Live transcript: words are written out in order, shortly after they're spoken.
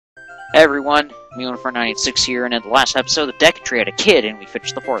Hey everyone, Me1496 here, and in the last episode, the Deku had a kid, and we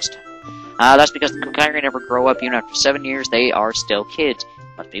finished the forest. That's because the Kakariko never grow up. Even after 7 years, they are still kids.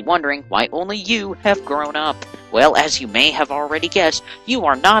 Must be wondering why only you have grown up. Well, as you may have already guessed, you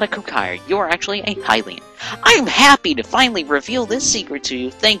are not a Kakariko. You are actually a Hylian. I am happy to finally reveal this secret to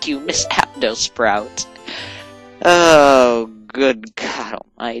you. Thank you, Miss Sprout. Oh, good God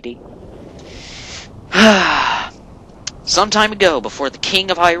Almighty. Some time ago, before the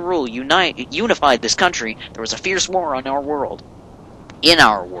King of Hyrule unified this country, there was a fierce war on our world. In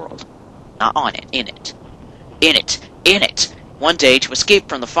our world. Not on it, in it. In it, in it! One day, to escape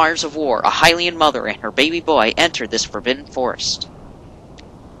from the fires of war, a Hylian mother and her baby boy entered this forbidden forest.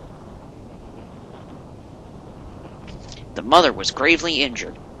 The mother was gravely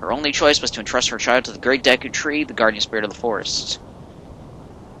injured. Her only choice was to entrust her child to the great Deku tree, the guardian spirit of the forest.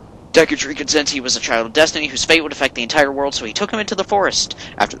 Deku Tree could sense he was a child of destiny whose fate would affect the entire world, so he took him into the forest.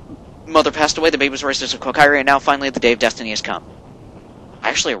 After the mother passed away, the baby was raised as a Ocarina, and now finally the day of destiny has come. I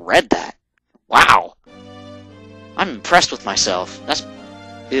actually read that. Wow. I'm impressed with myself.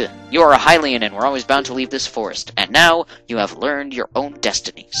 You are a Hylian, and we're always bound to leave this forest. And now you have learned your own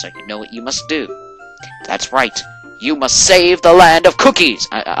destiny, so you know what you must do. That's right. You must save the land of cookies,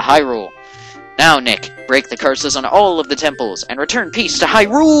 Hyrule. Now, Nick, break the curses on all of the temples, and return peace to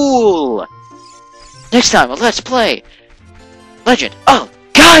Hyrule! Next time on Let's Play Legend of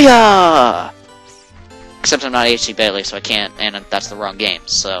Gaia! Except I'm not HC Bailey, so I can't, and that's the wrong game,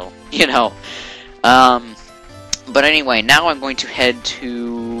 so, you know. But anyway, now I'm going to head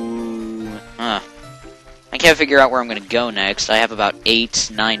to... I can't figure out where I'm going to go next. I have about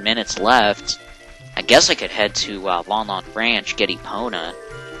 8-9 minutes left. I guess I could head to Lon Lon Ranch, get Epona.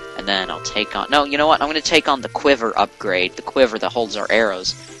 And then I'll take on... No, you know what? I'm going to take on the Quiver upgrade. The Quiver that holds our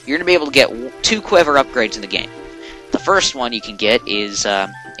arrows. You're going to be able to get 2 Quiver upgrades in the game. The first one you can get is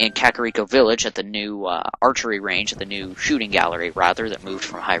in Kakariko Village at the new archery range, at the new shooting gallery, rather, that moved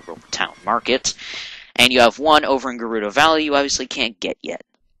from Hyrule Town Market. And you have one over in Gerudo Valley you obviously can't get yet.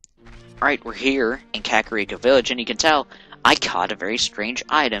 Alright, we're here in Kakariko Village, and you can tell I caught a very strange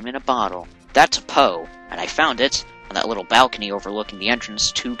item in a bottle. That's a Poe, and I found it on that little balcony overlooking the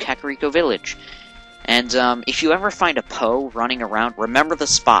entrance to Kakariko Village. And if you ever find a Poe running around, remember the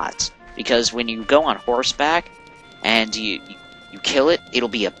spot, because when you go on horseback and you kill it, it'll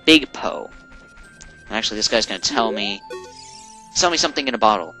be a big Poe. And actually, this guy's gonna tell me something in a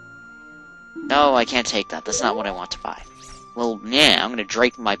bottle. No, I can't take that. That's not what I want to buy. Well, yeah, I'm gonna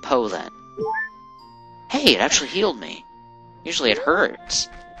drape my Poe then. Hey, it actually healed me. Usually it hurts.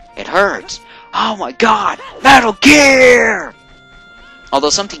 It hurts. Oh my god! Metal Gear! Although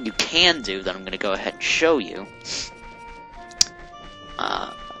something you can do that I'm going to go ahead and show you.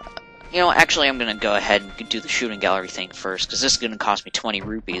 You know, actually I'm going to go ahead and do the shooting gallery thing first, because this is going to cost me 20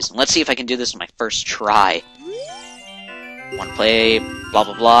 rupees. And let's see if I can do this on my first try. Want to play, blah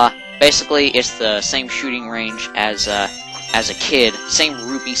blah blah. Basically, it's the same shooting range as a kid. Same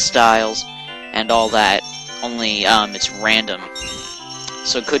rupee styles and all that. Only, it's random.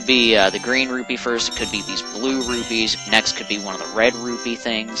 So it could be the green rupee first, it could be these blue rupees, next could be one of the red rupee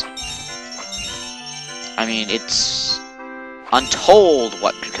things. I mean, it's untold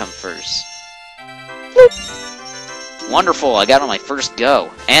what could come first. Wonderful, I got on my first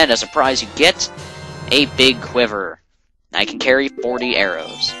go. And as a prize you get a big quiver. I can carry 40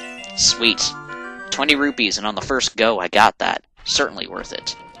 arrows. Sweet. 20 rupees, and on the first go I got that. Certainly worth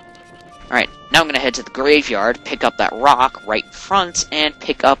it. Alright, now I'm going to head to the graveyard, pick up that rock right in front, and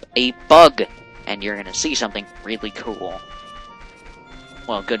pick up a bug. And you're going to see something really cool.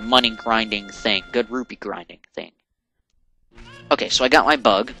 Well, good money grinding thing. Good rupee grinding thing. Okay, so I got my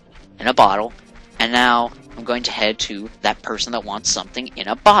bug in a bottle, and now I'm going to head to that person that wants something in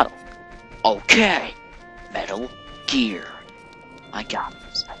a bottle. Okay, Metal Gear. I got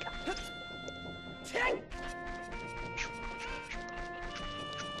this, I got this.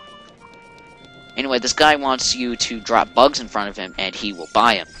 Anyway, this guy wants you to drop bugs in front of him, and he will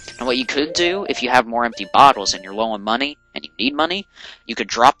buy them. And what you could do, if you have more empty bottles and you're low on money, and you need money, you could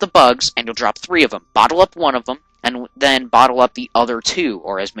drop the bugs, and you'll drop 3 of them. Bottle up 1 of them, and then bottle up the other 2,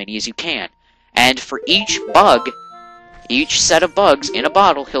 or as many as you can. And for each bug, each set of bugs in a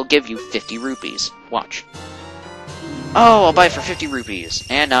bottle, he'll give you 50 rupees. Watch. Oh, I'll buy it for 50 rupees.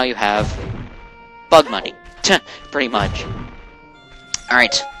 And now you have bug money. Pretty much.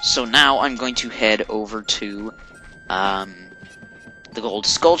 Alright, so now I'm going to head over to the Gold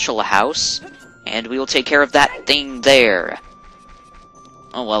Skulltula house, and we will take care of that thing there.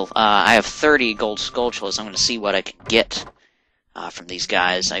 Oh well, I have 30 Gold Skulltulas. I'm going to see what I can get from these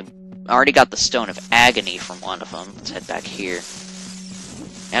guys. I already got the Stone of Agony from one of them. Let's head back here.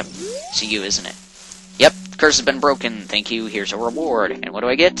 Yep, it's you, isn't it? Yep, the curse has been broken. Thank you. Here's a reward. And what do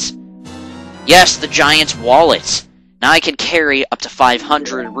I get? Yes, the giant's wallet. Now I can carry up to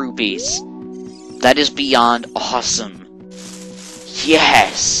 500 rupees. That is beyond awesome.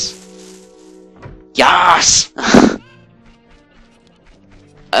 Yes! Yes!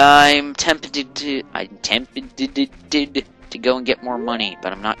 I'm tempted to go and get more money,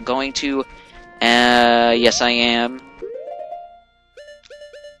 but I'm not going to. Yes I am.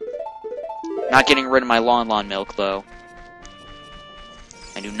 Not getting rid of my Lon milk, though.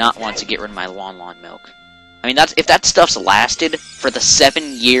 I do not want to get rid of my Lon milk. I mean, if that stuff's lasted for the 7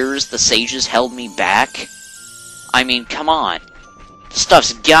 years the sages held me back, I mean, come on. The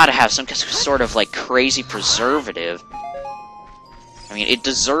stuff's gotta have some sort of, like, crazy preservative. I mean, it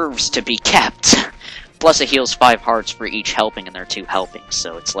deserves to be kept. Plus, it heals 5 hearts for each helping, and there are 2 helpings,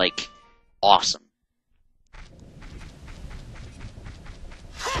 so it's, like, awesome.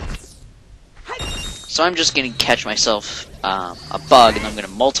 So I'm just gonna catch myself a bug, and I'm gonna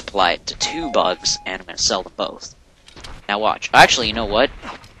multiply it to 2 bugs, and I'm gonna sell them both. Now watch. Actually, you know what?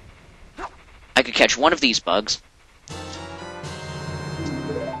 I could catch one of these bugs,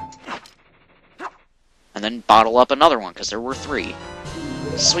 and then bottle up another one, because there were 3.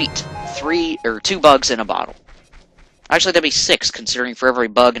 Sweet. 2 bugs in a bottle. Actually, that'd be 6, considering for every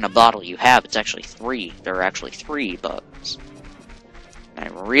bug in a bottle you have, it's actually 3. There are actually 3 bugs. I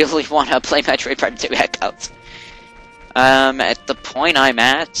really want to play Metroid Prime 2 Echoes. At the point I'm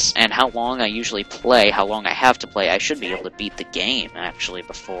at, and how long I usually play, how long I have to play, I should be able to beat the game, actually,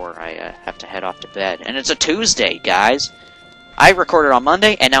 before I have to head off to bed. And it's a Tuesday, guys! I recorded on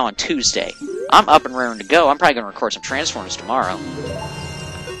Monday, and now on Tuesday. I'm up and raring to go. I'm probably going to record some Transformers tomorrow.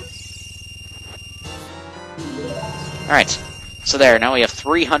 Alright, so there, now we have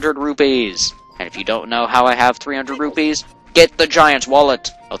 300 rupees. And if you don't know how I have 300 rupees, get the giant's wallet!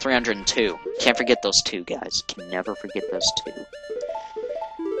 Oh, 302. Can't forget those 2, guys. Can never forget those 2.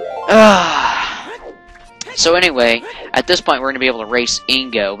 So anyway, at this point we're going to be able to race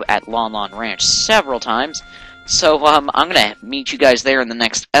Ingo at Lon Ranch several times. So, I'm gonna meet you guys there in the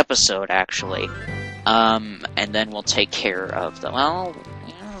next episode, actually. And then we'll take care of the, well,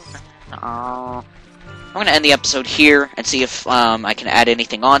 I'm gonna end the episode here and see if, I can add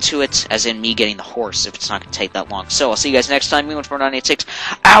anything onto it, as in me getting the horse, if it's not gonna take that long. So, I'll see you guys next time. Me1496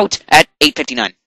 out at 8:59.